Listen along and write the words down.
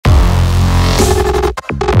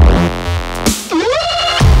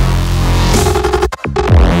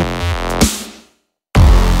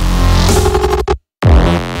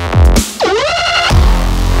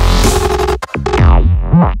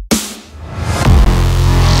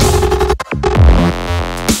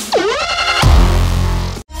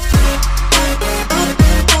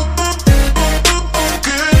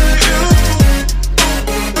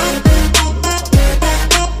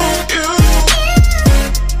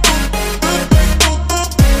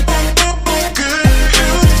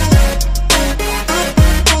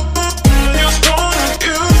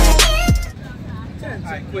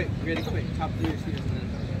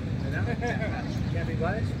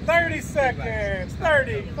seconds.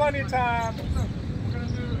 30. Plenty of time. So we're going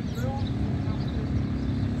to do a drill.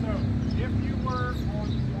 So if you were on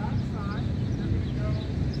that side, you're going to go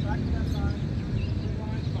back to that side. 3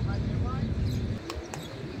 lines behind the line.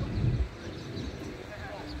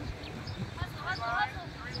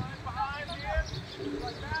 3 lines behind here.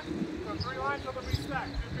 Like that. So 3 lines so they'll be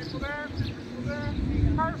stacked. 2 people there. 2 people there.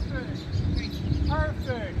 Perfect.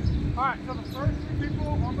 Perfect. All right, so the first 2 people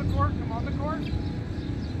on the court, come on the court.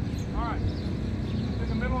 All right, in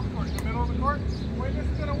the middle of the court, the way this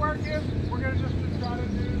is going to work is we're going to just try to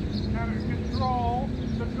do kind of control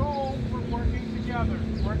the goal for working together.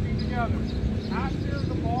 After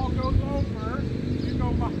the ball goes over, you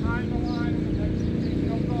go behind the line and the next team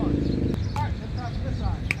goes on. All right, let's try this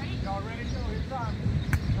side. Y'all ready? Go, here's time.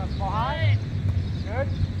 That's behind. Good.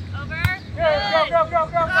 Over. Good.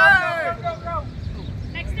 Go.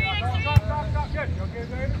 Next 3. Stop. Good. Go get it,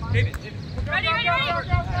 David. Ready. Go.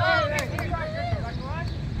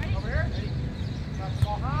 Over here. That's the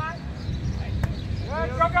ball high. Good.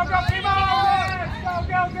 Go. Keep on.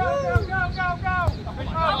 Go.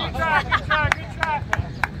 Oh, good track.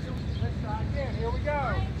 Let's try again. Here we go.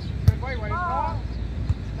 Good. Wait. Stop.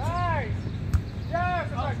 Nice. Yes.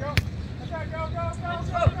 That's right. Go.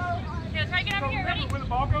 Yeah, try to get over here. Ready? When the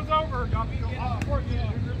ball goes over, y'all be off the court.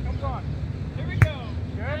 Your group comes on. Here we go.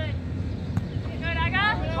 Good. Good, I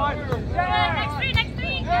got. Good. Next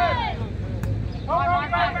 3. Good.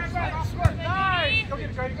 Nice. Go get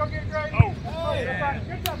it, Grady. Oh.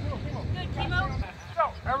 Good job, Kimo. Good, Kimo. So,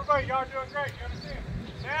 everybody, y'all are doing great. You understand?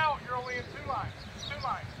 Now, you're only in 2 lines. 2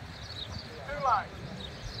 lines.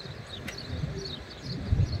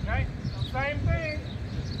 Okay? So, same thing.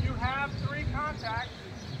 You have 3 contacts.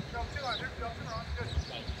 Go 2 lines. There's Justin on. Good.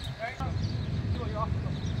 Okay?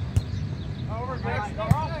 Over. Good. Go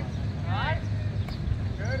off. All right.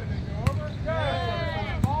 Good. And then go over. Good.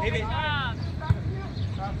 Good job.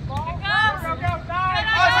 Ball. Go.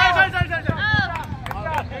 Nice. Oh.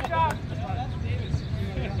 Good job.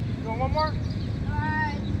 Doing one more?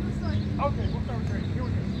 Okay, we'll start with 3. Here we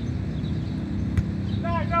go.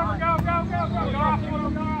 Nice. Over. Go. Go off.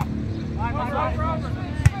 Over.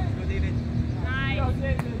 Go, David. Nice. Go,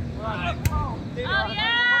 David. Oh, yeah.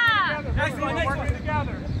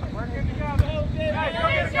 Working together. Go, David. Hey, go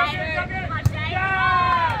get it.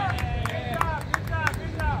 Yeah.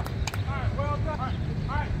 Good job. All right, well done.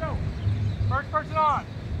 All right, so first person on.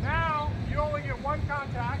 Now you only get 1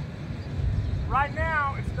 contact. Right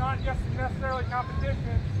now, it's not just necessarily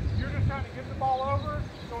competition. You're just trying to get the ball over,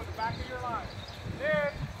 so in the back of your line.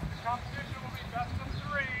 Then the competition will be best of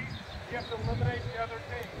 3. You have to eliminate the other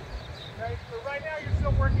team. Okay, so right now you're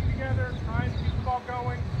still working together, trying to keep the ball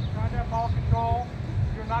going, trying to have ball control.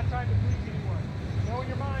 You're not trying to please anyone. You know in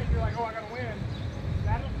your mind, you're like, oh, I got to win.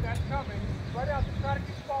 That's coming. Right now, just try to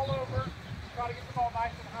keep the ball over, try to get the ball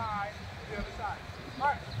nice and high to the other side. All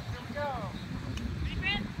right, here we go.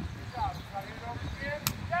 Defense. Good job. Try to get it over again.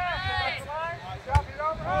 Yes, that's the line. Good job, get it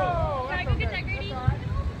over. Oh, Try to go get that, Grady. That's all right.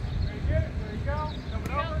 There you get it. There you go. Come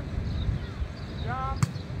it over. Good job.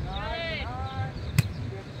 Nice and high.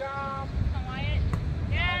 Good job. Come on, Wyatt.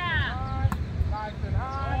 Yeah. Nice and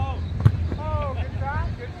high. Oh, good try.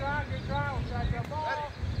 We'll track that ball.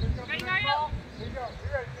 Ready, Mario? Here you go. You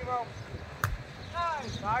ready, Timo?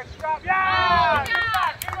 Nice job. Yeah! Oh, good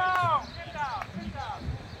job. Timo! Good job.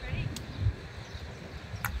 Ready?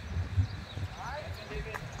 Nice.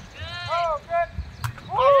 Good. Oh, good.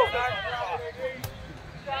 Woo! Nice job, Iggy.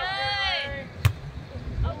 Good job, Gary.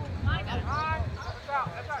 Oh, my God. That's out.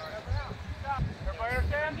 Good job. Everybody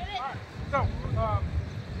understand? All right. So,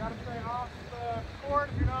 you got to stay off the court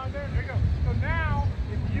if you're not there. There you go. So now,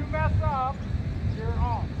 if you mess up, you're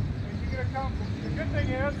off. And you get a come. The good thing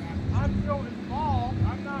is, I'm still involved.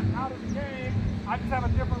 I'm not out of the game. I just have a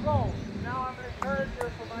different role. Now I'm an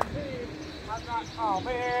encourager for my team. I'm not, oh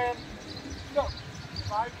man. So,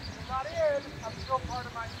 if I'm not in, I'm still part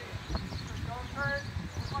of my team. So don't encourage.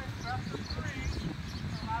 We're playing best of 3.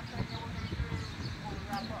 The last thing that we're going to do before we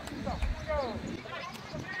wrap up. So, here we go.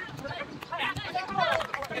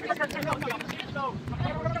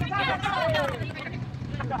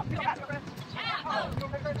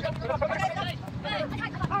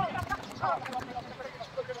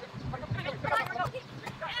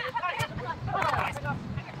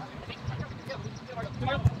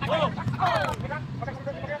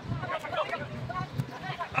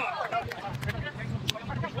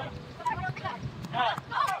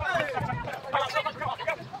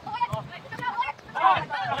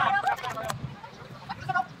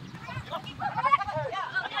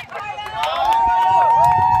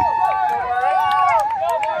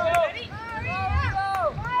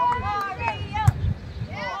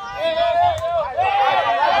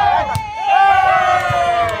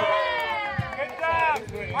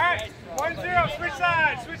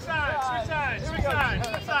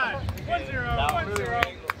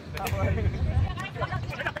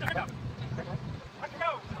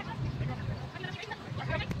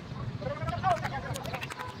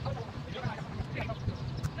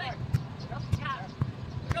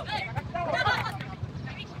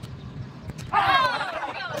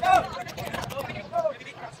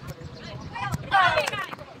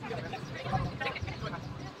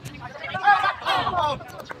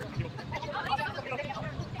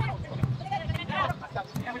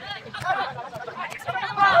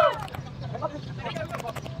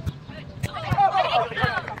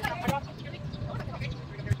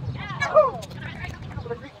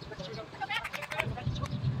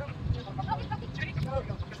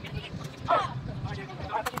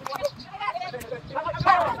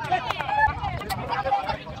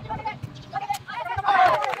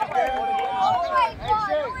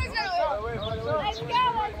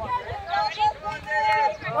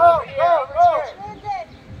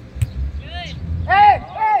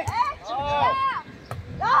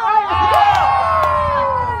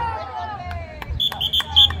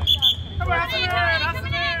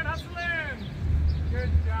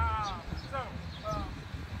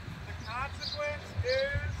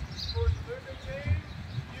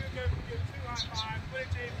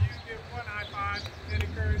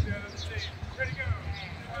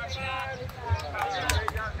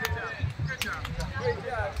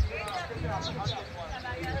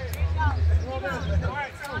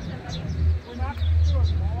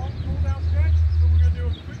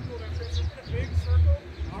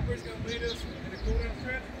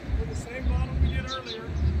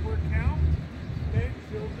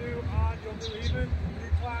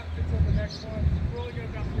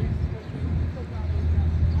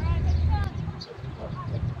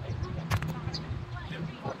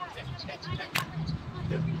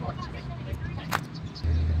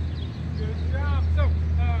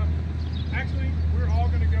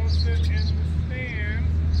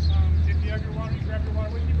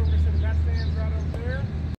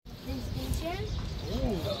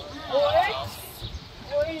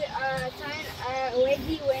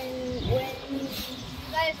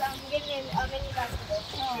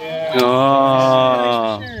 Yeah.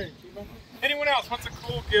 Oh. Anyone else? What's a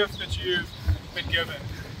cool gift that you've been given?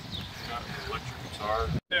 Electric guitar.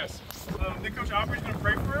 Yes. Then Coach Aubrey's going to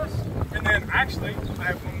pray for us. And then actually, I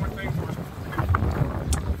have one more thing for us.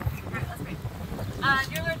 Let's pray.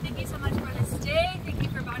 Dear Lord, thank you so much for this day. Thank you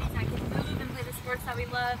for bodies that can move and play the sports that we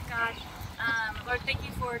love, God. Lord, thank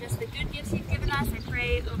you for just the good gifts you've given us. I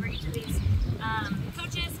pray over each of these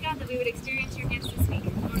coaches, God, that we would experience your gifts this week.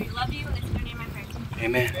 Lord, we love you, and it's in your name I pray.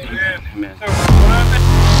 Amen. Amen. Amen. So,